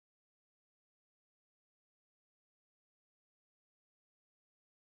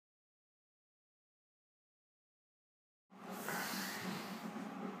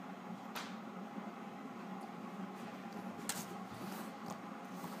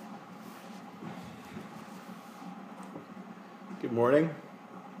Good morning.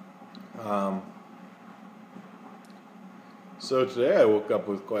 Um, so today I woke up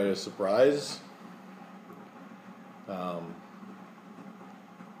with quite a surprise. Um,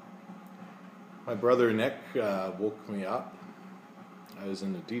 my brother Nick woke me up. I was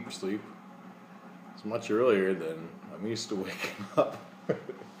in a deep sleep. It's much earlier than I'm used to waking up.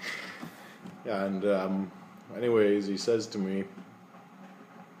 And anyways, he says to me,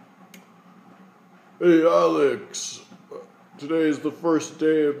 "Hey Alex, today is the first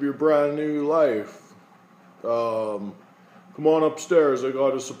day of your brand new life. Come on upstairs, I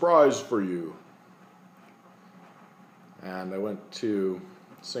got a surprise for you." And I went to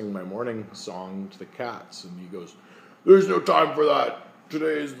sing my morning song to the cats, and he goes, "There's no time for that.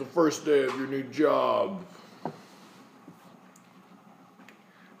 Today is the first day of your new job."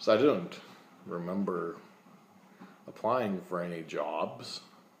 So I didn't remember applying for any jobs.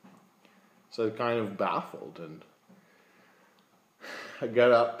 So I was kind of baffled, and I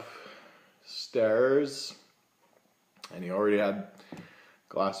got upstairs, and he already had a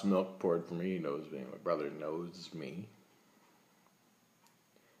glass of milk poured for me. He knows me. My brother knows me.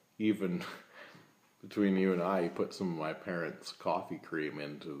 Even between you and I, he put some of my parents' coffee cream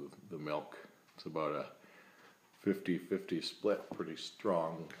into the milk. It's about a 50-50 split. Pretty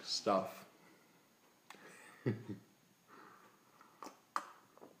strong stuff.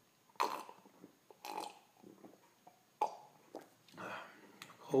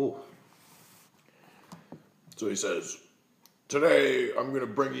 Oh. So he says, "Today I'm going to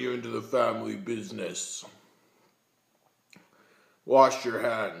bring you into the family business. Wash your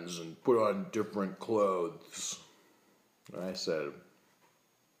hands and put on different clothes." And I said,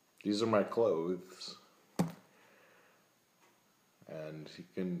 "These are my clothes." And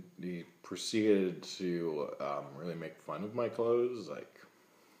he proceeded to really make fun of my clothes. Like,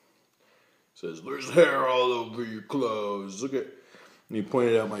 says, "There's hair all over your clothes. Look at," and he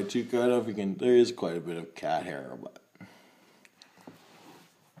pointed out my toque. I don't know if you can, there is quite a bit of cat hair, but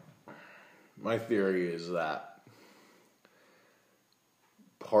my theory is that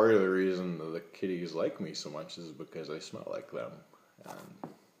part of the reason that the kitties like me so much is because I smell like them.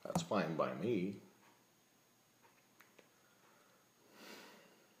 And that's fine by me.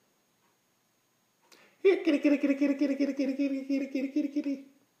 Here, kitty, kitty, kitty, kitty, kitty, kitty, kitty, kitty, kitty, kitty, kitty, kitty.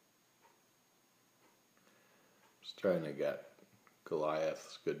 Just trying to get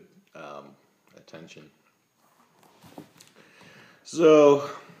Goliath's good attention. So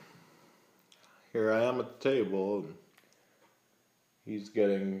here I am at the table, and he's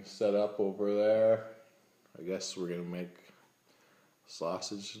getting set up over there. I guess we're gonna make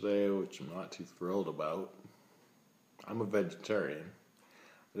sausage today, which I'm not too thrilled about. I'm a vegetarian.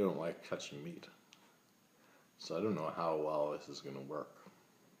 I don't like touching meat. So I don't know how well this is going to work.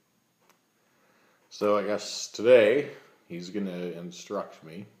 So I guess today he's going to instruct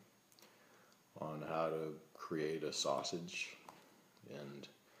me on how to create a sausage. And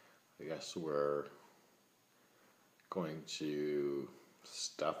I guess we're going to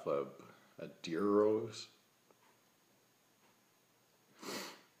stuff a deer roast.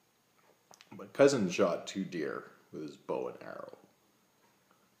 My cousin shot 2 deer with his bow and arrow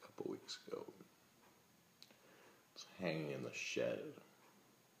a couple weeks ago. It's hanging in the shed.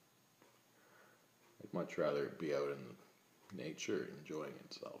 I'd much rather it be out in nature enjoying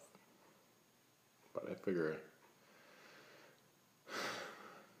itself. But I figure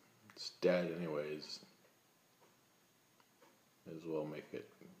it's dead anyways. As well make it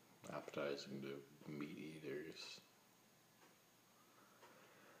appetizing to meat eaters.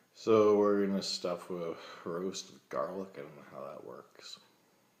 So we're gonna stuff a roast with garlic. I don't know how that works.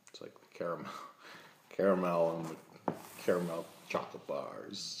 It's like the caramel and the caramel chocolate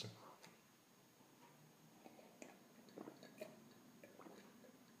bars.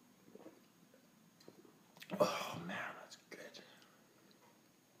 Oh man, that's good.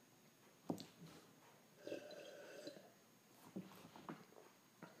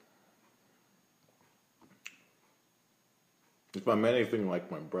 If I'm anything like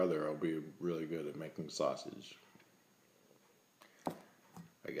my brother, I'll be really good at making sausage.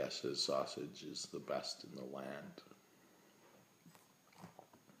 I guess his sausage is the best in the land.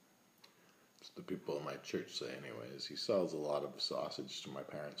 It's the people in my church say anyways. He sells a lot of sausage to my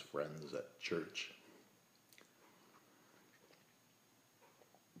parents' friends at church.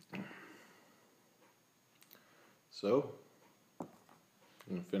 So, I'm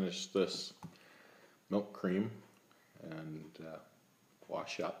going to finish this milk cream and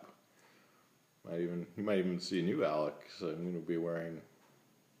wash up. You might even see a new Alex. I'm going to be wearing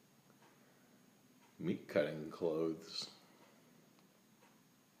meat cutting clothes.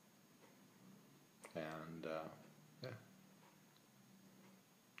 And yeah,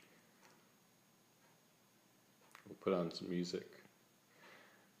 put on some music.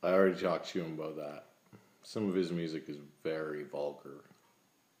 I already talked to him about that. Some of his music is very vulgar.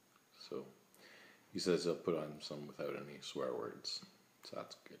 So he says he'll put on some without any swear words. So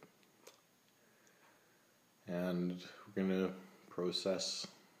that's good. And we're going to process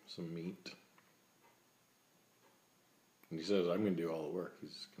some meat. And he says, I'm going to do all the work.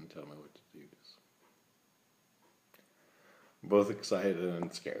 He's going to tell me what to do. I'm both excited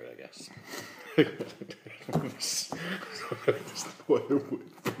and scared, I guess. That's the way I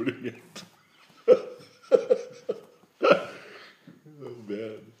would putting it. Oh,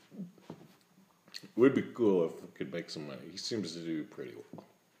 man. It would be cool if we could make some money. He seems to do pretty well.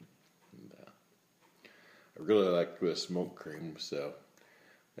 And, I really like the smoked cream, so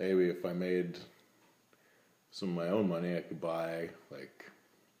maybe if I made some of my own money, I could buy like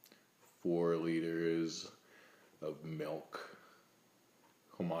 4 liters of milk,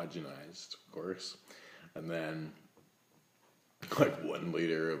 homogenized, of course, and then like 1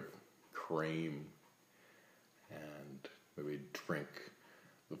 liter of cream, and maybe drink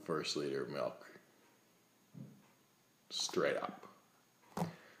the first liter of milk straight up,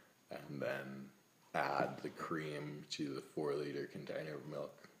 and then add the cream to the 4-liter container of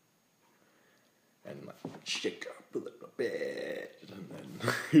milk, and like shake up a little bit, and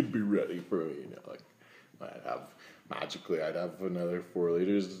then it'd be ready for me. Like I'd have another 4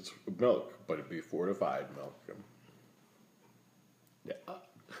 liters of milk, but it'd be fortified milk. Yeah,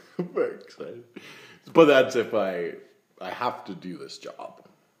 I'm very excited. But that's if I have to do this job.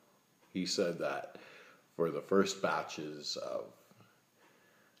 He said that for the first batches of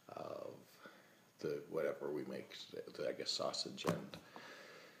the whatever we make, I guess sausage and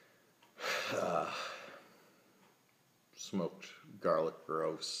smoked garlic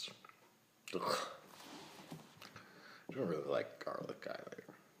roast. Ugh. I don't really like garlic either.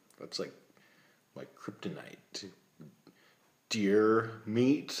 That's like my kryptonite. Deer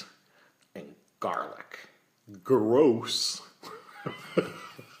meat and garlic. Gross.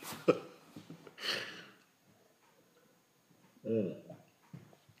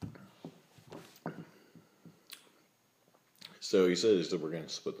 So he says that we're going to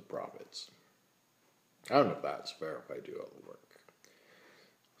split the profits. I don't know if that's fair if I do all the work.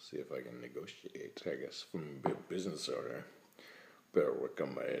 See if I can negotiate. I guess from a business owner, better work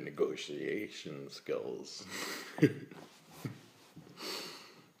on my negotiation skills.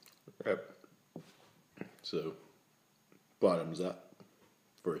 Yep. So, bottoms up.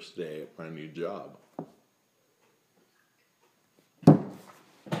 First day at my new job.